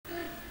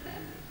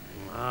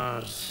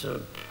I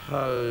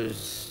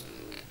suppose.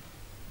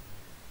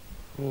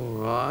 All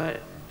right,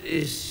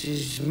 this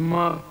is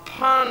my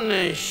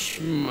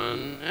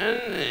punishment,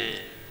 isn't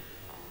it?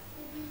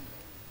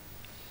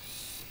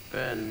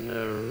 Spend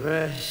the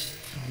rest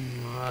of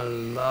my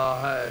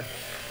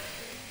life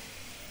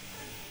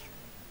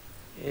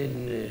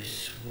in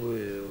this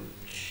wheelchair.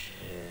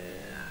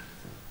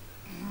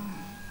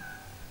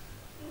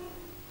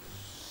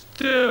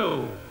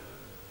 Still,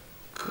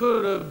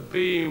 could have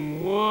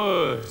been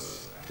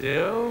worse,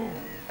 still.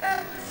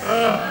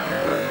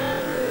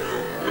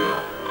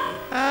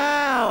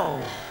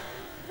 Ow!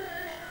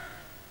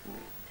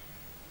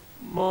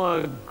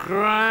 My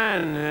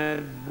gran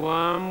had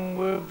one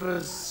with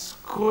a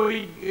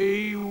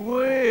squeaky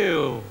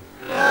wheel.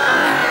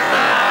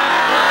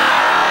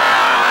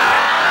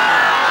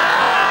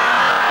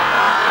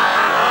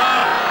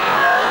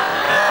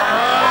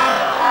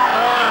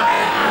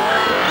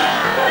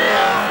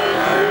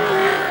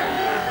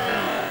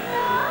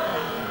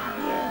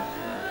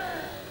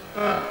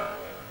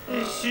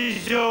 This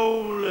is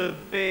all a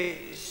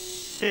bit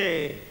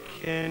sick,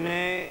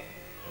 innit?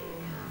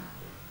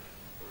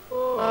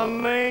 I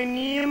mean,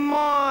 you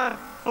might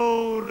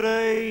fool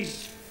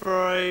these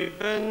three,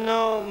 but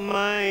not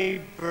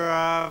me,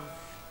 bruv.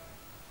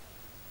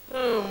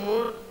 Oh,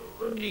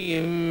 what do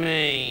you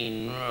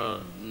mean,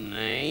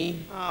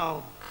 Rodney?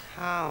 Oh,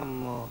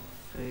 come off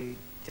it,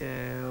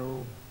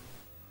 Del.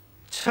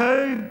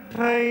 2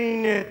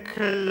 pina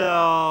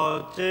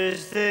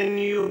coladas, then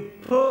you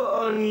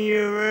put on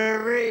your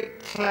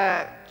Eric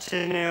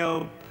Clapton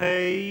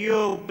LP,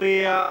 you'll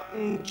be up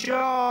and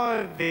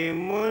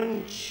jiving,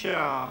 wouldn't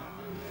ya?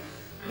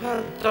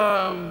 I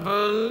don't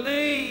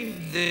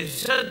believe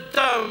this. I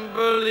don't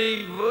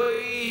believe what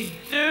he's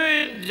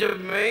doing to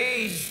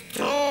me. He's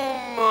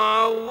torn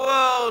my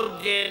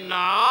world in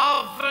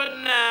half,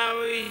 and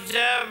now he's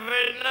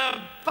having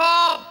a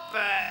pop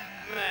at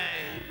me.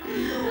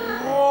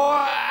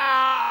 Right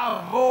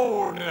out of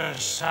order,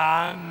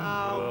 son.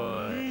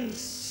 Oh,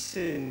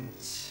 listen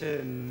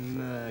to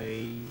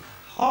me.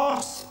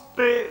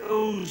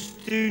 Hospitals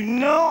do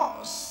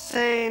not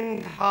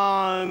send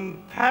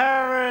home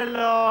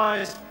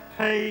paralysed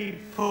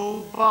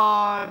people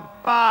by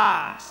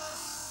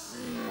bus.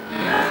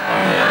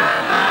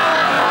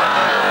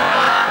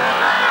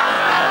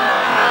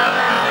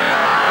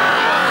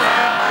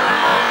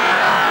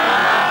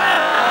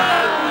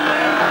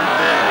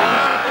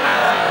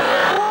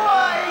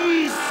 What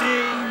is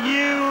it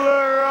you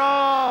were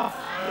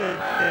after,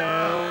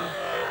 Del?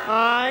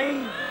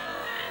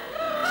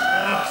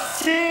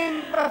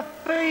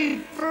 Sympathy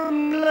from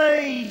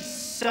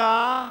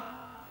Lisa,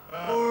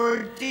 or a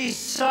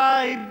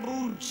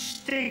disabled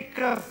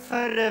sticker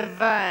for the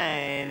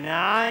van,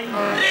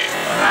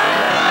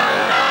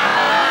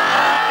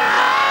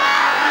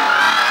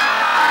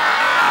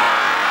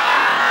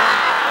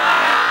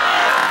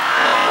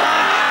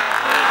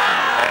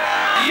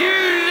 You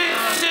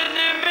listen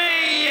to me,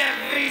 you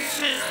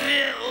vicious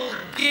little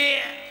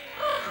git.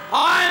 I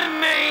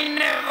may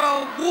never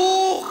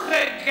walk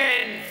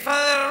again for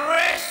the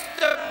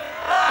rest of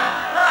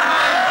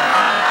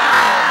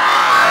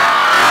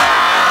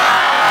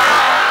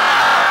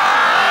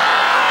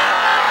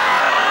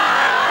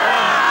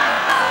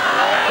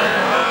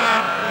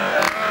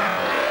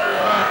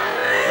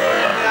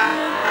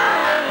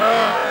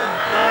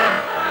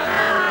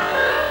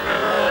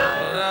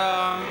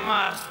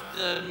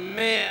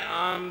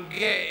I'm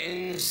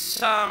getting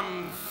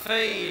some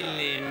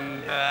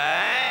feeling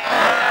back.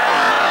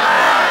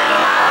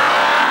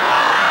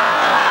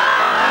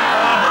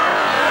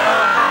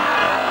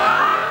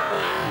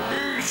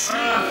 You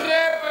should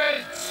never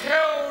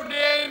tell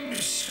them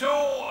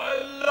sort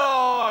of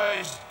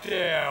lies,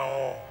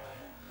 Del.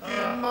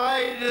 You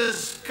made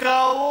us go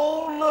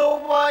all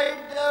the way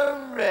to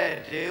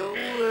Redhill,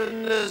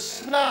 and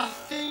there's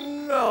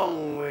nothing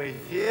wrong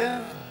with you.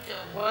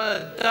 Well,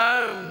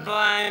 don't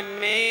blame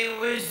me, it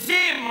was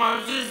him.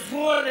 I just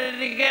wanted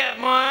to get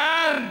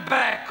my own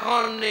back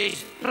on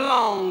this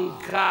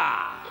plonker.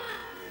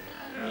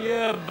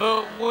 Yeah,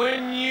 but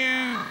when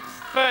you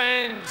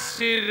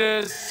fancied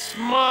a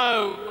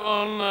smoke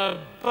on the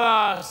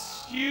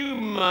bus, you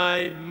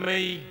made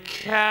me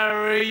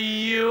carry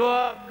you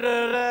up to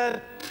the